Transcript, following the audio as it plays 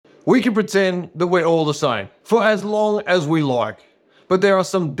We can pretend that we're all the same for as long as we like, but there are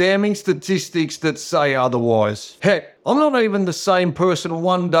some damning statistics that say otherwise. Heck, I'm not even the same person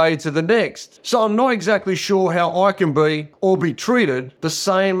one day to the next, so I'm not exactly sure how I can be or be treated the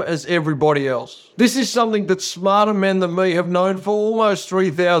same as everybody else. This is something that smarter men than me have known for almost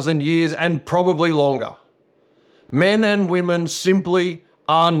 3,000 years and probably longer. Men and women simply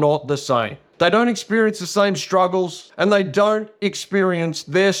are not the same. They don't experience the same struggles, and they don't experience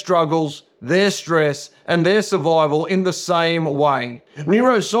their struggles, their stress, and their survival in the same way.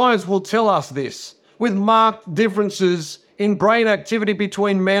 Neuroscience will tell us this, with marked differences in brain activity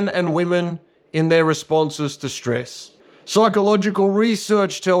between men and women in their responses to stress. Psychological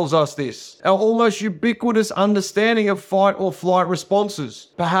research tells us this, our almost ubiquitous understanding of fight or flight responses.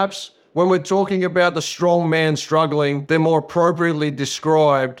 Perhaps when we're talking about the strong man struggling, they're more appropriately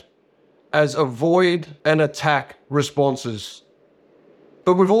described as avoid and attack responses.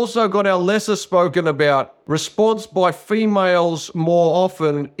 But we've also got our lesser spoken about response by females more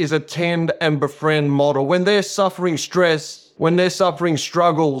often is attend and befriend model. When they're suffering stress, when they're suffering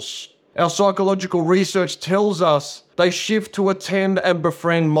struggles, our psychological research tells us they shift to a tend and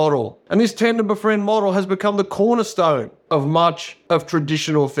befriend model. And this tend and befriend model has become the cornerstone of much of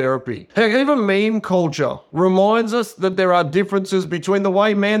traditional therapy. Heck, even meme culture reminds us that there are differences between the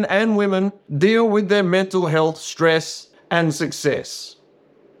way men and women deal with their mental health, stress, and success.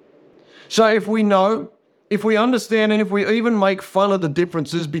 So if we know, if we understand, and if we even make fun of the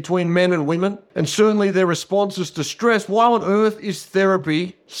differences between men and women, and certainly their responses to stress, why on earth is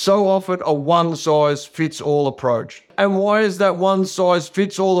therapy so often a one-size-fits-all approach? And why is that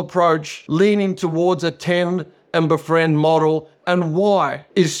one-size-fits-all approach leaning towards a tend and befriend model? And why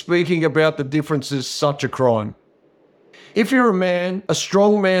is speaking about the differences such a crime? If you're a man, a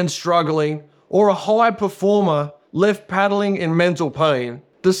strong man struggling, or a high performer left paddling in mental pain,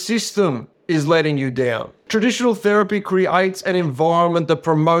 the system is letting you down. Traditional therapy creates an environment that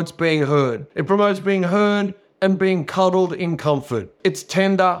promotes being heard. It promotes being heard and being cuddled in comfort. It's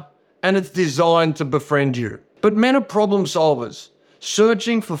tender and it's designed to befriend you. But men are problem solvers,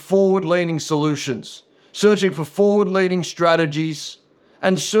 searching for forward-leaning solutions, searching for forward-leaning strategies,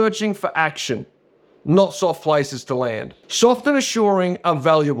 and searching for action, not soft places to land. Soft and assuring are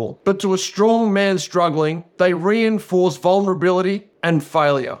valuable, but to a strong man struggling, they reinforce vulnerability and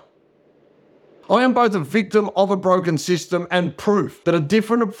failure. I am both a victim of a broken system and proof that a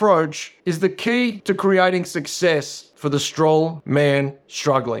different approach is the key to creating success for the strong man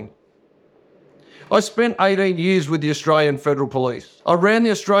struggling. I spent 18 years with the Australian Federal Police. I ran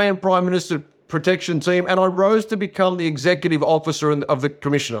the Australian Prime Minister Protection Team, and I rose to become the executive officer of the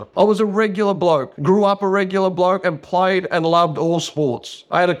commissioner. I was a regular bloke, grew up a regular bloke, and played and loved all sports.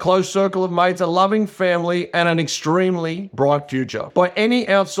 I had a close circle of mates, a loving family, and an extremely bright future. By any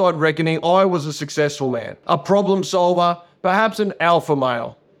outside reckoning, I was a successful man, a problem solver, perhaps an alpha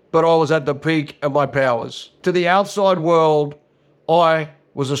male, but I was at the peak of my powers. To the outside world, I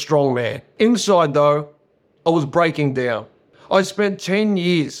was a strong man. Inside, though, I was breaking down. I spent 10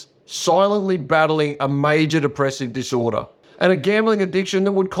 years silently battling a major depressive disorder and a gambling addiction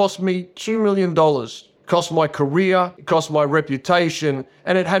that would cost me $2 million, cost my career, cost my reputation,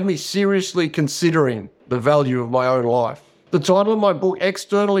 and it had me seriously considering the value of my own life. The title of my book,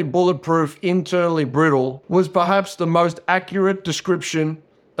 Externally Bulletproof, Internally Brittle, was perhaps the most accurate description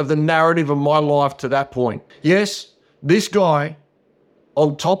of the narrative of my life to that point. Yes, this guy,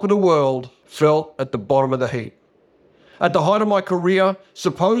 on top of the world, felt at the bottom of the heap. At the height of my career,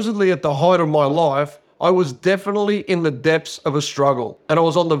 supposedly at the height of my life, I was definitely in the depths of a struggle, and I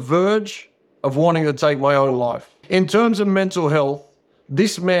was on the verge of wanting to take my own life. In terms of mental health,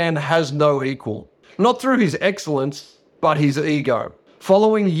 this man has no equal. Not through his excellence, but his ego.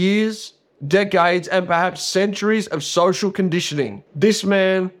 Following years, decades, and perhaps centuries of social conditioning, this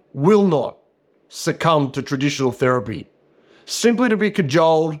man will not succumb to traditional therapy, simply to be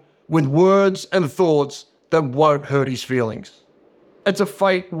cajoled with words and thoughts that won't hurt his feelings. It's a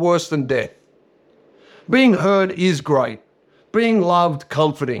fate worse than death. Being heard is great, being loved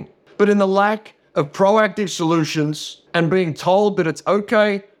comforting, but in the lack of proactive solutions and being told that it's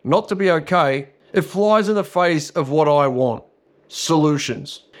okay not to be okay, it flies in the face of what I want: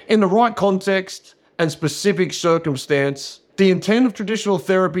 solutions. In the right context and specific circumstance, the intent of traditional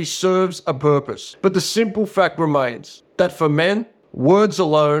therapy serves a purpose, but the simple fact remains that for men, words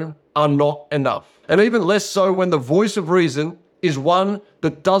alone are not enough. And even less so when the voice of reason is one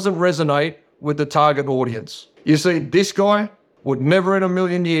that doesn't resonate with the target audience. You see, this guy would never in a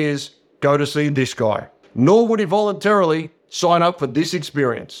million years go to see this guy, nor would he voluntarily sign up for this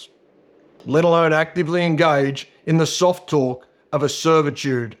experience, let alone actively engage in the soft talk of a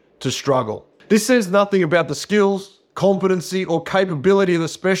servitude to struggle. This says nothing about the skills, competency, or capability of the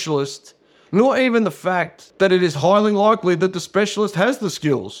specialist, nor even the fact that it is highly likely that the specialist has the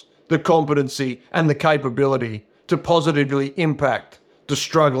skills, the competency, and the capability to positively impact the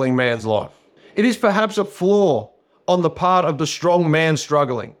struggling man's life. It is perhaps a flaw on the part of the strong man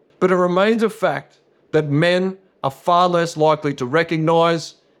struggling, but it remains a fact that men are far less likely to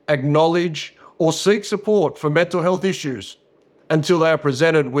recognize, acknowledge, or seek support for mental health issues until they are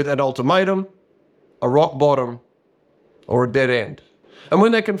presented with an ultimatum, a rock bottom, or a dead end. And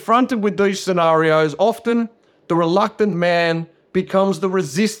when they're confronted with these scenarios, often the reluctant man becomes the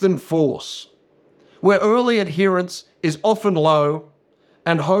resistant force, where early adherence is often low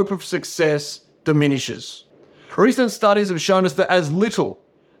and hope of success diminishes. Recent studies have shown us that as little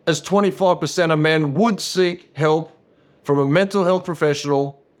as 25% of men would seek help from a mental health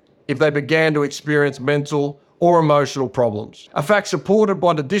professional if they began to experience mental or emotional problems. A fact supported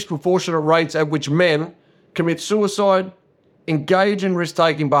by the disproportionate rates at which men commit suicide, engage in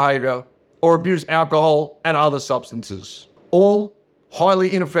risk-taking behaviour, or abuse alcohol and other substances. All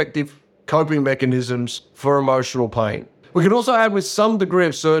highly ineffective coping mechanisms for emotional pain. We can also add with some degree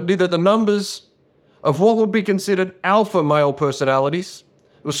of certainty that the numbers of what would be considered alpha male personalities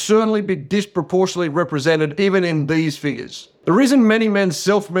will certainly be disproportionately represented even in these figures. The reason many men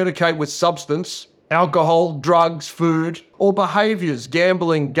self-medicate with substance, alcohol, drugs, food, or behaviours,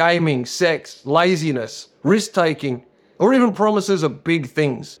 gambling, gaming, sex, laziness, risk-taking, or even promises of big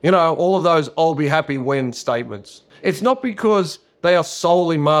things. All of those "I'll be happy when" statements. It's not because they are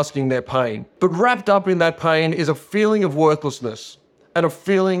solely masking their pain, but wrapped up in that pain is a feeling of worthlessness and a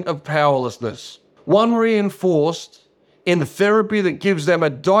feeling of powerlessness. One reinforced in the therapy that gives them a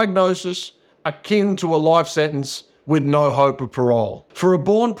diagnosis akin to a life sentence with no hope of parole. For a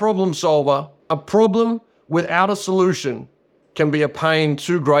born problem solver, a problem without a solution can be a pain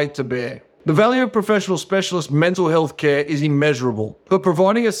too great to bear. The value of professional specialist mental health care is immeasurable, but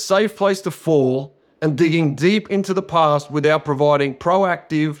providing a safe place to fall and digging deep into the past without providing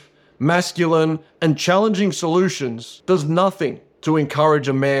proactive, masculine, and challenging solutions does nothing to encourage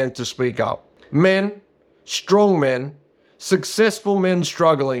a man to speak up. Men, strong men, successful men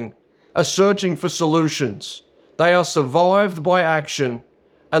struggling, are searching for solutions. They are survived by action,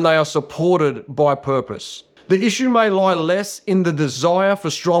 and they are supported by purpose. The issue may lie less in the desire for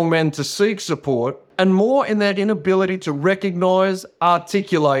strong men to seek support and more in their inability to recognize,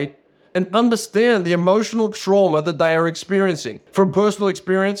 articulate, and understand the emotional trauma that they are experiencing. From personal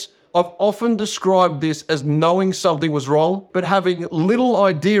experience, I've often described this as knowing something was wrong, but having little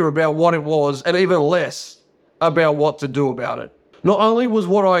idea about what it was and even less about what to do about it. Not only was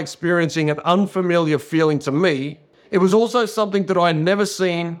what I experiencing an unfamiliar feeling to me, it was also something that I had never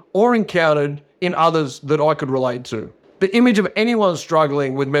seen or encountered in others that I could relate to. The image of anyone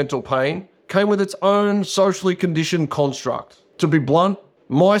struggling with mental pain came with its own socially conditioned construct. To be blunt,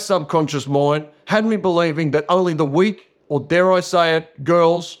 my subconscious mind had me believing that only the weak, or dare I say it,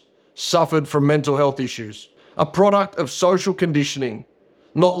 girls, suffered from mental health issues. A product of social conditioning,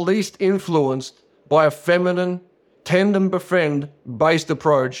 not least influenced by a feminine, tend and befriend-based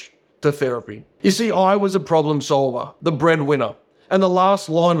approach to therapy. You see, I was a problem solver, the breadwinner, and the last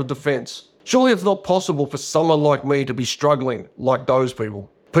line of defense. Surely it's not possible for someone like me to be struggling like those people.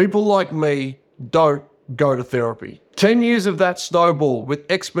 People like me don't go to therapy. 10 years of that snowball with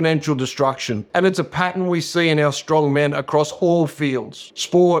exponential destruction, and it's a pattern we see in our strong men across all fields: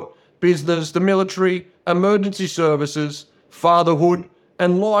 sport, business, the military, emergency services, fatherhood,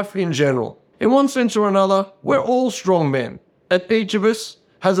 and life in general. In one sense or another, we're all strong men, and each of us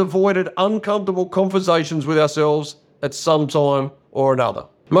has avoided uncomfortable conversations with ourselves at some time or another.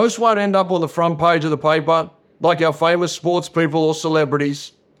 Most won't end up on the front page of the paper, like our famous sports people or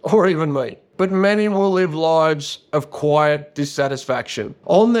celebrities, or even me. But many will live lives of quiet dissatisfaction,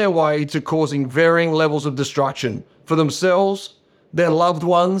 on their way to causing varying levels of destruction for themselves, their loved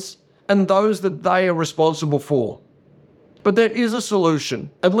ones, and those that they are responsible for. But there is a solution,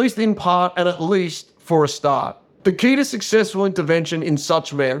 at least in part and at least for a start. The key to successful intervention in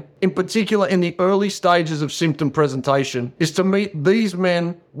such men, in particular in the early stages of symptom presentation, is to meet these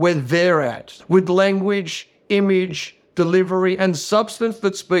men where they're at, with language, image, delivery, and substance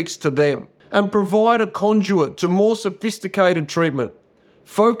that speaks to them, and provide a conduit to more sophisticated treatment,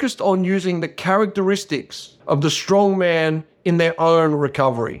 focused on using the characteristics of the strong man in their own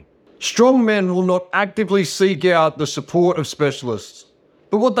recovery. Strong men will not actively seek out the support of specialists,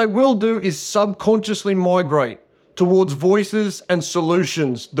 but what they will do is subconsciously migrate towards voices and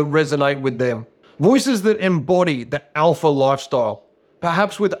solutions that resonate with them. Voices that embody the alpha lifestyle,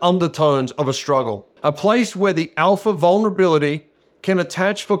 perhaps with undertones of a struggle. A place where the alpha vulnerability can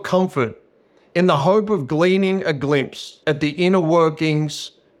attach for comfort in the hope of gleaning a glimpse at the inner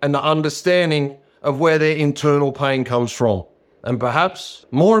workings and the understanding of where their internal pain comes from, and perhaps,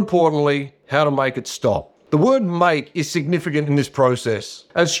 more importantly, how to make it stop. The word make is significant in this process,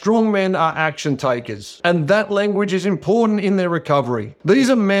 as strong men are action takers, and that language is important in their recovery. These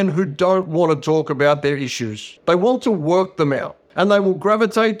are men who don't want to talk about their issues. They want to work them out, and they will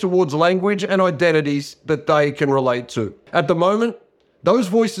gravitate towards language and identities that they can relate to. At the moment, those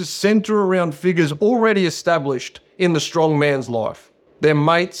voices center around figures already established in the strong man's life. Their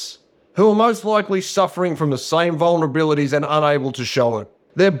mates, who are most likely suffering from the same vulnerabilities and unable to show it.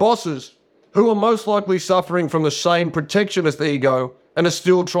 Their bosses, who are most likely suffering from the same protectionist ego and are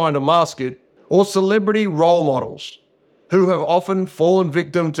still trying to mask it, or celebrity role models, who have often fallen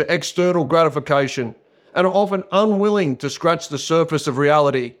victim to external gratification and are often unwilling to scratch the surface of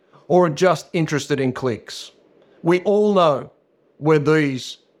reality or are just interested in clicks. We all know where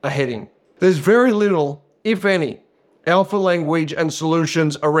these are heading. There's very little, if any, alpha language and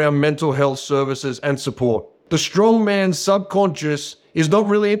solutions around mental health services and support. The strong man's subconscious is not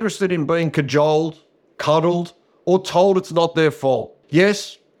really interested in being cajoled, cuddled, or told it's not their fault.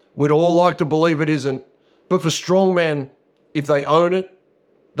 Yes, we'd all like to believe it isn't, but for strong men, if they own it,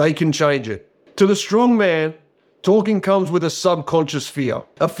 they can change it. To the strong man, talking comes with a subconscious fear,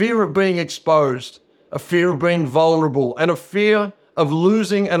 a fear of being exposed, a fear of being vulnerable, and a fear of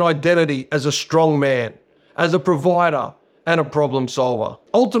losing an identity as a strong man, as a provider, and a problem solver.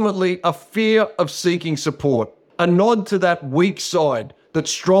 Ultimately, a fear of seeking support, a nod to that weak side that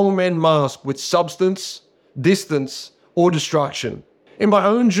strong men mask with substance, distance, or distraction. In my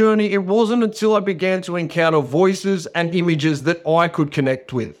own journey, it wasn't until I began to encounter voices and images that I could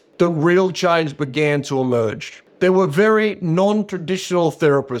connect with that real change began to emerge. There were very non-traditional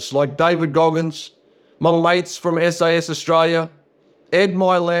therapists like David Goggins, my mates from SAS Australia, Ed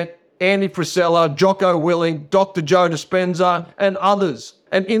Milet, Andy Frisella, Jocko Willing, Dr. Joe Dispenza, and others.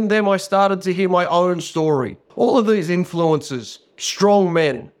 And in them, I started to hear my own story. All of these influences, strong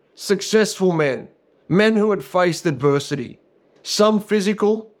men, successful men, men who had faced adversity, some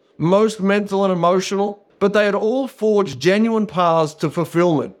physical, most mental and emotional, but they had all forged genuine paths to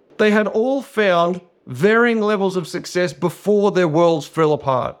fulfillment. They had all found varying levels of success before their worlds fell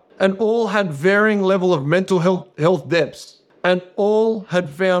apart, and all had varying level of mental health depths. And all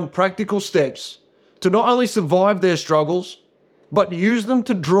had found practical steps to not only survive their struggles, but use them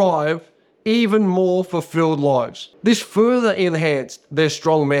to drive even more fulfilled lives. This further enhanced their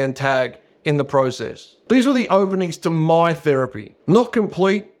strongman tag in the process. These were the openings to my therapy. Not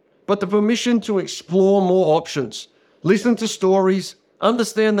complete, but the permission to explore more options, listen to stories,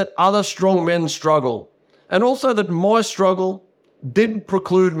 understand that other strong men struggle, and also that my struggle didn't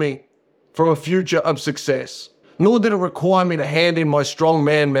preclude me from a future of success. Nor did it require me to hand in my strong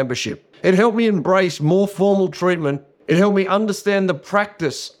man membership. It helped me embrace more formal treatment. It helped me understand the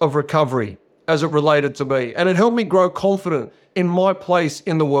practice of recovery as it related to me. And it helped me grow confident in my place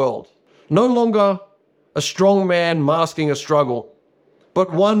in the world. No longer a strong man masking a struggle,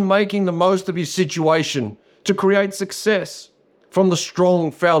 but one making the most of his situation to create success from the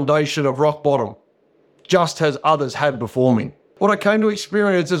strong foundation of rock bottom, just as others had before me. What I came to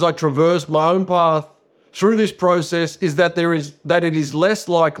experience as I traversed my own path through this process is that it is less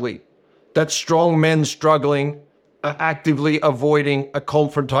likely that strong men struggling are actively avoiding a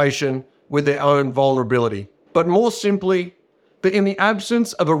confrontation with their own vulnerability, but more simply that in the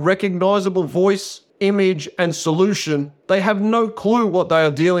absence of a recognizable voice, image, and solution, they have no clue what they are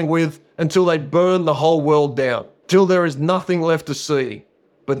dealing with until they burn the whole world down, till there is nothing left to see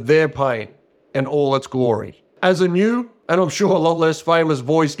but their pain and all its glory. As a new, and I'm sure a lot less famous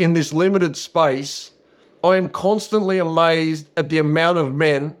voice in this limited space, I am constantly amazed at the amount of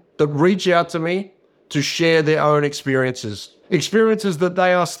men that reach out to me to share their own experiences that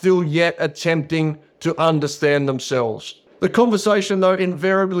they are still yet attempting to understand themselves. The conversation, though,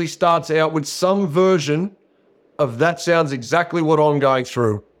 invariably starts out with some version of "that sounds exactly what I'm going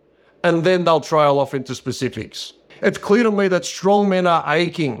through," and then they'll trail off into specifics. It's clear to me that strong men are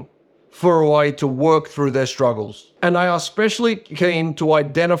aching for a way to work through their struggles, and they are especially keen to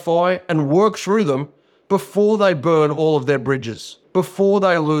identify and work through them before they burn all of their bridges, before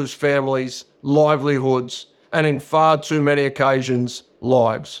they lose families, livelihoods, and in far too many occasions,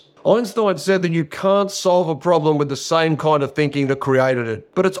 lives. Einstein said that you can't solve a problem with the same kind of thinking that created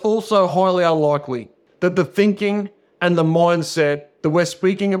it, but it's also highly unlikely that the thinking and the mindset that we're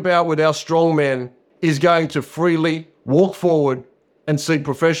speaking about with our strong men is going to freely walk forward and seek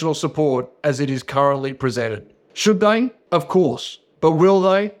professional support as it is currently presented. Should they? Of course. But will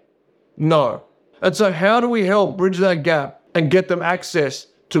they? No. And so how do we help bridge that gap and get them access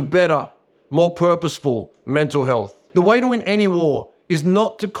to better, more purposeful mental health. The way to win any war is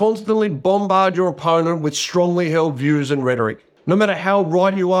not to constantly bombard your opponent with strongly held views and rhetoric. No matter how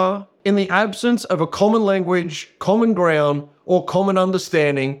right you are, in the absence of a common language, common ground, or common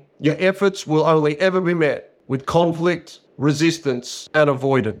understanding, your efforts will only ever be met with conflict, resistance, and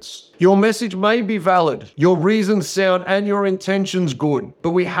avoidance. Your message may be valid, your reasons sound, and your intentions good,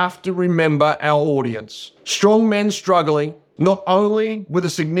 but we have to remember our audience. Strong men struggling not only with a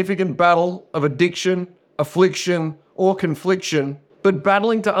significant battle of addiction, affliction, or confliction, but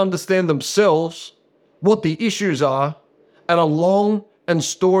battling to understand themselves, what the issues are, and a long and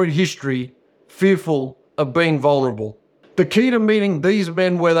storied history, fearful of being vulnerable. The key to meeting these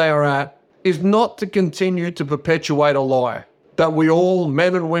men where they are at is not to continue to perpetuate a lie that we all,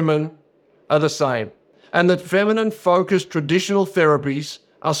 men and women, are the same, and that feminine-focused traditional therapies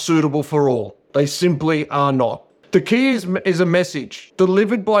are suitable for all. They simply are not. The key is a message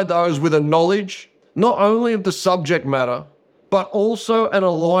delivered by those with a knowledge not only of the subject matter, but also an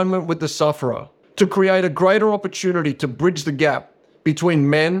alignment with the sufferer, to create a greater opportunity to bridge the gap between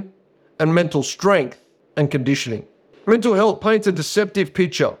men and mental strength and conditioning. Mental health paints a deceptive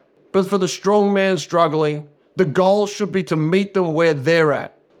picture, but for the strong man struggling, the goal should be to meet them where they're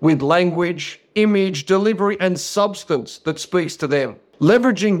at, with language, image, delivery, and substance that speaks to them.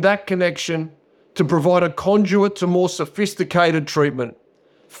 Leveraging that connection to provide a conduit to more sophisticated treatment,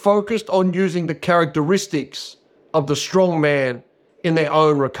 focused on using the characteristics of the strong man in their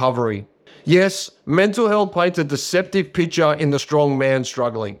own recovery. Yes, mental health paints a deceptive picture in the strong man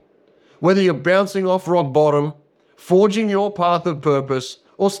struggling. Whether you're bouncing off rock bottom, forging your path of purpose,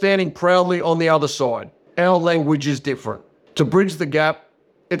 or standing proudly on the other side, our language is different. To bridge the gap,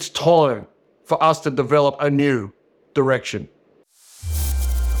 it's time for us to develop a new direction.